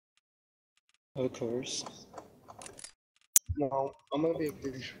Of course. No, I'm gonna be a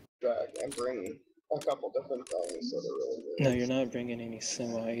douchebag and bring a couple different things that are really good. No, you're not bringing any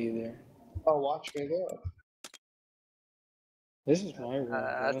semi either. Oh, watch me do it. This is my room, bro.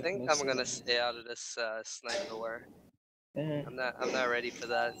 I think I'm gonna stay out of this sniper war. Yeah. I'm not ready for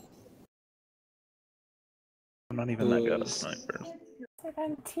that. I'm not even that good at snipers. So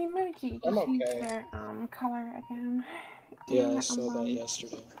then T-Moji I'm changed okay. their color again. Yeah, I saw that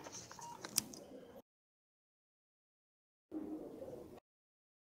yesterday.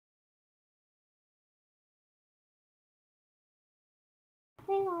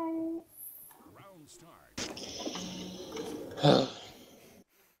 Hey guys. Round start.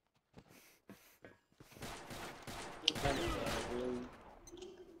 Really?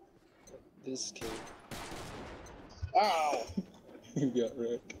 This kid. Ow! You got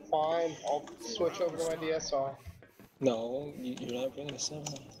wrecked. Fine, I'll switch over to my DSR. No, you're not bringing a semi.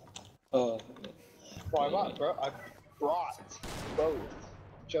 Oh. Why not, bro? I brought both,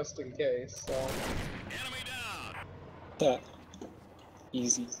 just in case, so... Enemy down. That.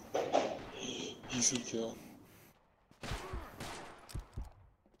 Easy. Easy kill.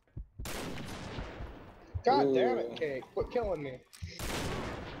 God damn it, Kate. Quit killing me.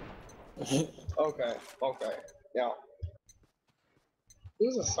 Okay, okay. Yeah.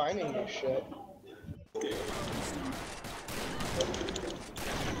 Who's assigning this shit?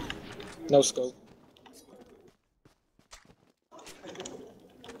 No scope.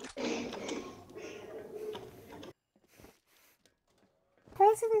 Can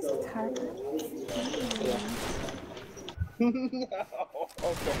I see these guitar players? Yeah. No.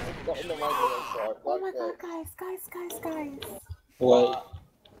 Okay, I'm going to my DSR. Oh my god, guys. What?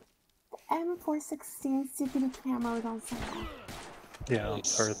 M416 CPD camo is on sale. Yeah,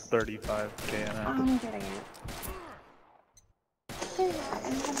 for 35k an hour. I'm getting it. Okay, yeah,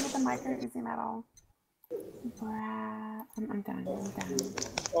 and then with the micro Uzi metal. Bruh. I'm done.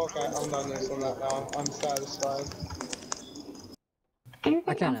 Okay, I'm done using that now. I'm satisfied.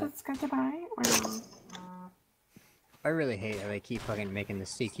 Anything else that's good to buy, or no? I really hate how they keep fucking making the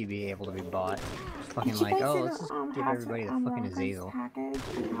CQB able to be bought. It's fucking Did you like, guys oh, see let's the, just give everybody the fucking Rockers Azazel. package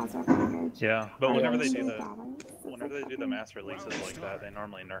and Hazard package? Yeah, but whenever they do $180. the mass releases like that, they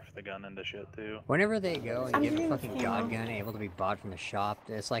normally nerf the gun into shit too. Whenever they go and I'm give a doing fucking the god camo. gun able to be bought from the shop,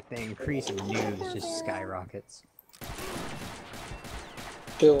 it's like the increase of noobs just skyrockets.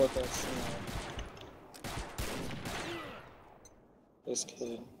 Kill with that semi. This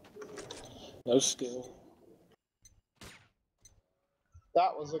kid. No skill.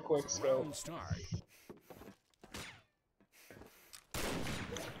 That was a quick scope. Round start.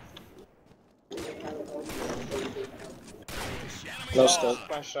 No scope.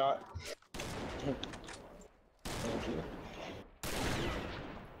 My shot. Thank you.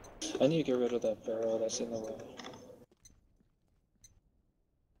 I need to get rid of that barrel that's in the way.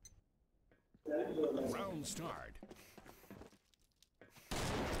 Round start.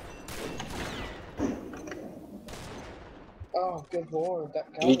 Oh, good lord,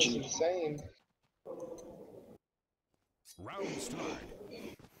 that gun is GG. insane. Round start.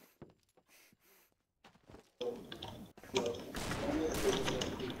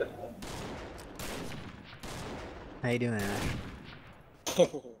 How you doing, Ash? Good.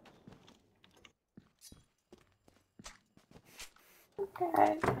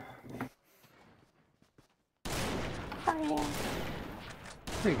 Oh yeah.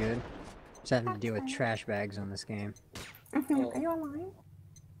 Pretty good. Just having to deal with trash bags on this game. Are you online?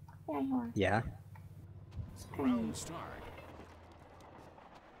 Yeah, you are. Yeah? Round start.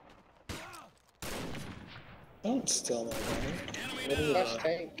 Don't steal my gun. What are you That's doing?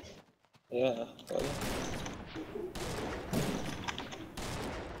 tank. Yeah, buddy.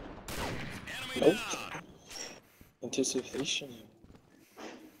 Nope. Anticipation.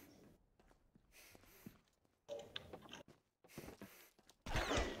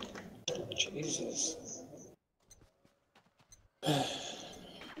 Jesus.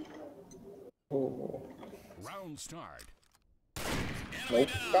 Oh. Round start. Nope.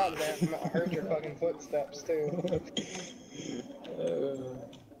 God damn, I heard your fucking footsteps too.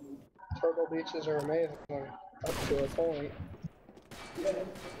 Turtle beaches are amazing, up to a point.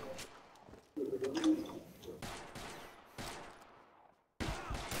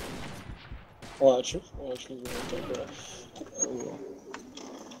 Watch me take that. Oh.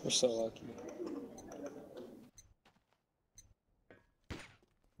 We're so lucky.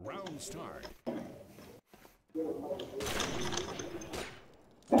 Round start.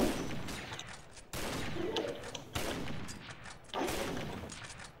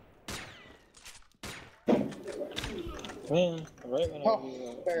 Man, right when I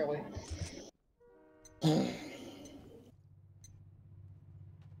Oh, barely. Round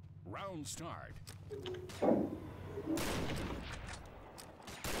start.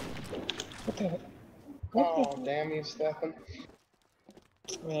 What the heck? Oh, damn you, Stefan.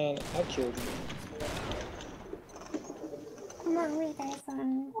 Man, I killed you. What were you guys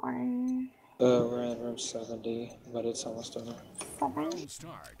on? Or We're in room 70, but it's almost over. 7? Round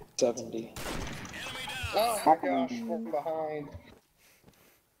start. 70. Oh my gosh, we're behind.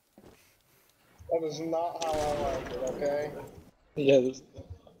 That is not how I like it, okay? Yeah, you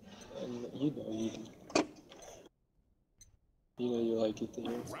know you do. You know you like it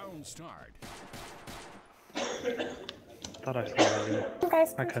there. Round start. Thought I saw that. You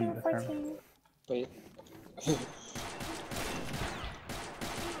guys I couldn't 14, discern. 14. Wait.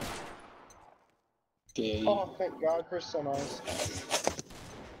 Okay. Oh, thank God, Chris, so nice.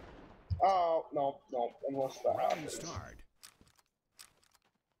 Oh, no, unless that Round happens. start.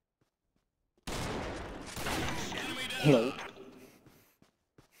 No.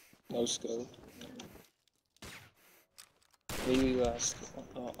 No scope. Maybe last.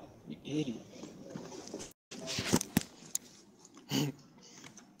 Oh, you idiot.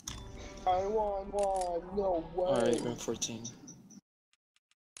 I won one, no way. Alright, room 14.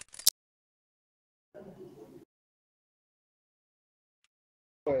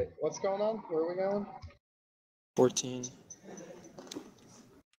 Wait, what's going on? Where are we going? 14.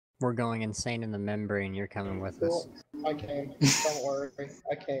 We're going insane in the membrane. You're coming with us. Cool. I came. Don't worry.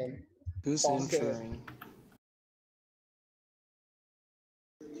 I came. Who's All good. inferring?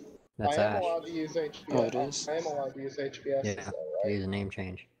 That's I am Ash. allowed to use HBS. Oh, it is? I am allowed to use HBS, Yeah, though, it right? is a name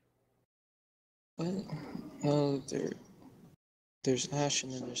change. What? Oh, there's Ash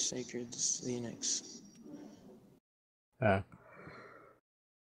and then there's Sacred Phoenix.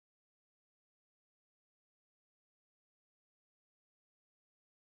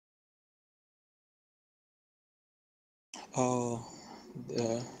 Oh,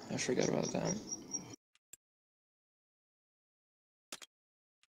 I forgot about that.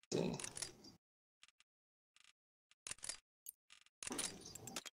 See.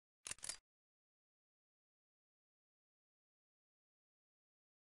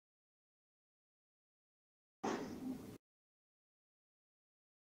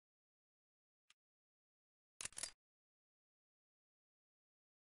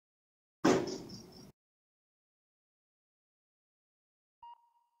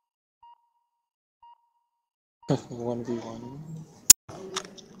 One v one.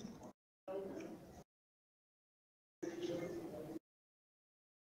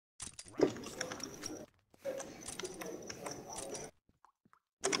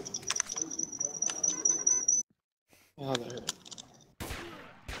 Oh, that hurt.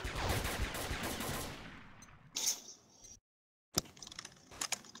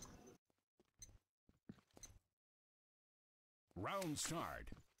 Round start.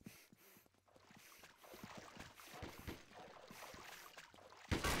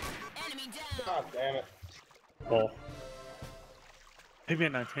 Enemy down. God damn it. Oh. Hit me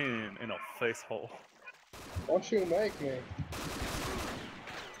at 19 in a face hole. Don't you make me.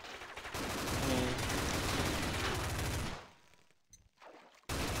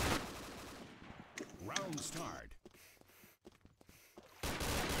 Round start.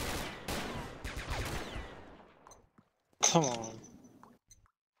 Come on.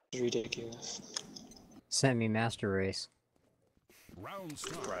 It's ridiculous. Sent me master race. Round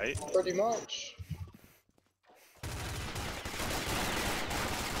start. Right? Pretty much.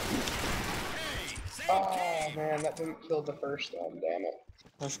 Oh man, that didn't kill the first one, damn it.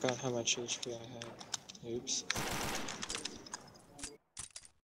 I forgot how much HP I had. Oops.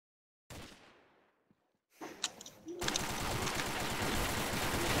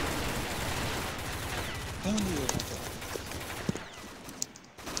 Oh,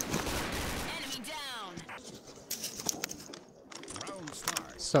 Enemy down. Round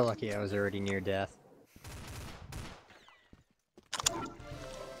start. So lucky I was already near death.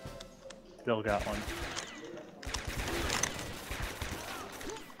 Still got one.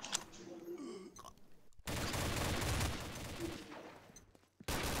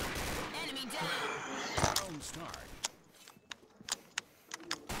 Enemy down. Round start.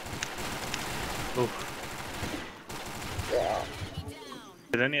 Oof. Yeah. Enemy down.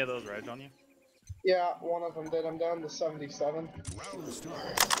 Did any of those reg on you? Yeah, one of them did. I'm down to 77. Round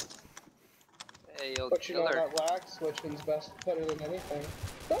start. Hey, yo, But you know killer. that lag switching's better than anything.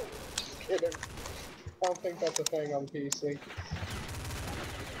 Just kidding. I don't think that's a thing on PC.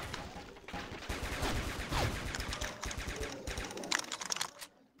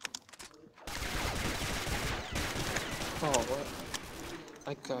 Oh, what?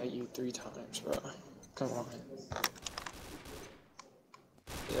 I got you 3 times, bro. Come on.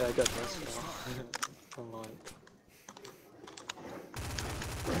 Yeah, I got this now. Come on.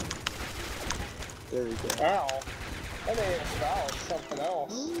 There we go. Ow. I made a foul. It's something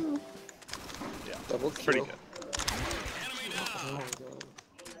else. Yeah, Double it's pretty kill. good. Oh my god.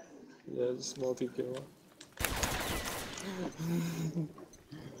 Yeah, it's multi-kill.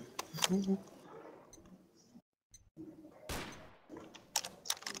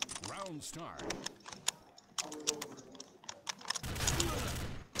 Round start.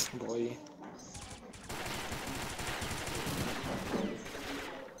 Boy.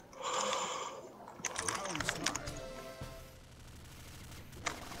 Round start.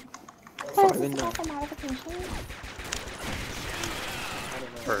 Oh, Five is and this nine. also modification? I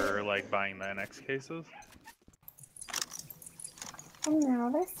don't know. For like buying the NX cases. Oh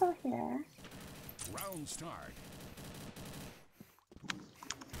no, they're still here. Round start.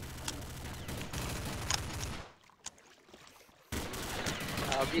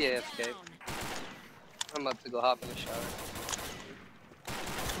 I'll be AFK. Down. I'm about to go hop in the shower.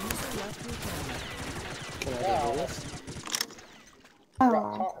 Can I Wow. do this? Got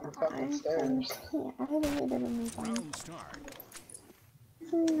Oh, caught in the fucking I stairs. can't. I really didn't move on. Round start.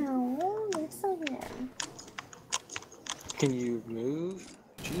 No, they're still here. Can you move?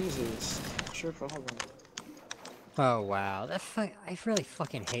 Jesus. What's your problem? Oh wow, I really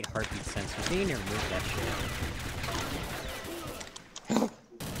fucking hate heartbeat sensors. They need to remove that shit.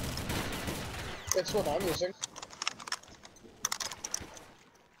 It's what I'm using.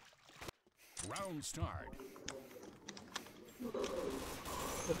 Round start.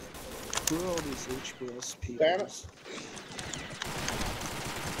 Who are all these HBS people? Damn it.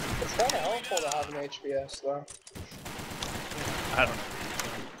 It's kind of helpful to have an HBS though. I don't know.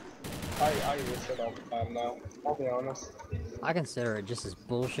 I use it all the time now. I'll be honest. I consider it just as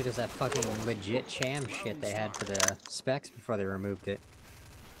bullshit as that fucking legit sham shit they had for the specs before they removed it.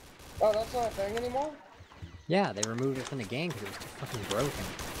 Oh, that's not a thing anymore? Yeah, they removed it from the game because it was too fucking broken.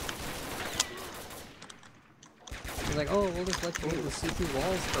 It was like, oh, we'll just let you into the CP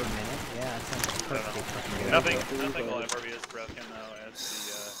walls for a minute. Yeah, that sounds perfectly fucking good. Nothing will ever be as broken though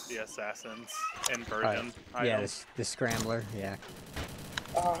as the assassins inversion. Yeah, the scrambler, yeah.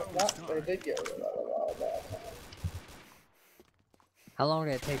 They did get rid of that a while back. How long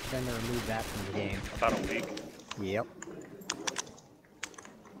did it take for them to remove that from the game? About a week. Yep.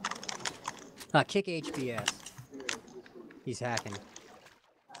 Kick HBS. He's hacking.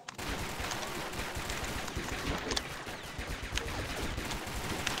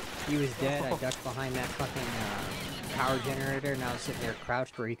 He was dead, I ducked behind that fucking power generator, and I was sitting there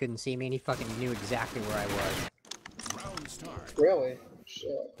crouched where he couldn't see me, and he fucking knew exactly where I was. Round start. Really?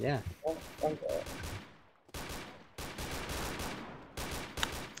 Shit. Yeah. Oh, okay.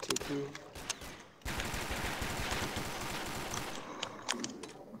 Take you.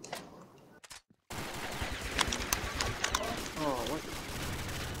 Oh, what?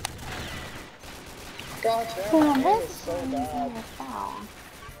 God damn Well, it, it this is is so using bad. a foul.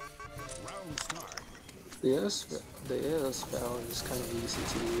 Round start. The AS valve is kind of easy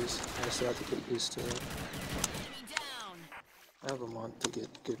to use. I just have to get used to it. Enemy down. I have a month to get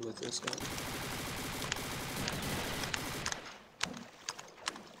good with this guy.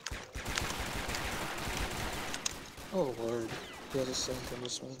 Oh lord, he has a sync on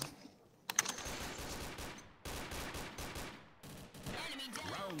this one. Enemy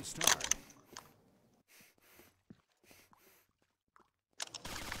down. Round start.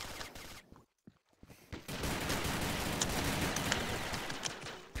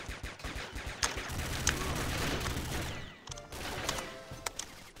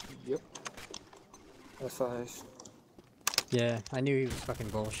 Yep. F5. Yeah, I knew he was fucking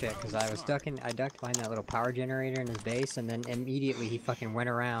bullshit, because I ducked behind that little power generator in his base, and then immediately he fucking went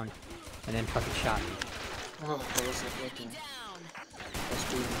around, and then fucking shot me. Oh, I wasn't looking. Down. I was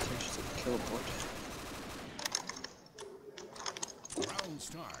paying attention to the kill board. Round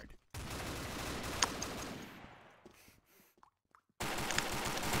start.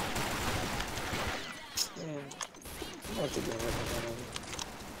 Man, I'm about to go right now.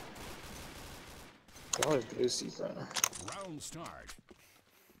 God, it's Lucy, bro. Round start.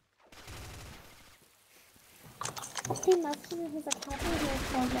 He must be his account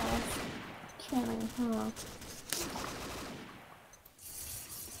with no gas. Killing, huh?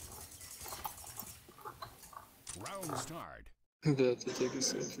 Round start. I'm about to take a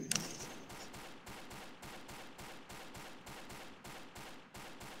selfie.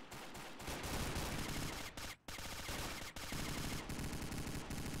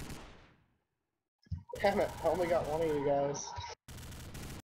 Damn it, I only got one of you guys.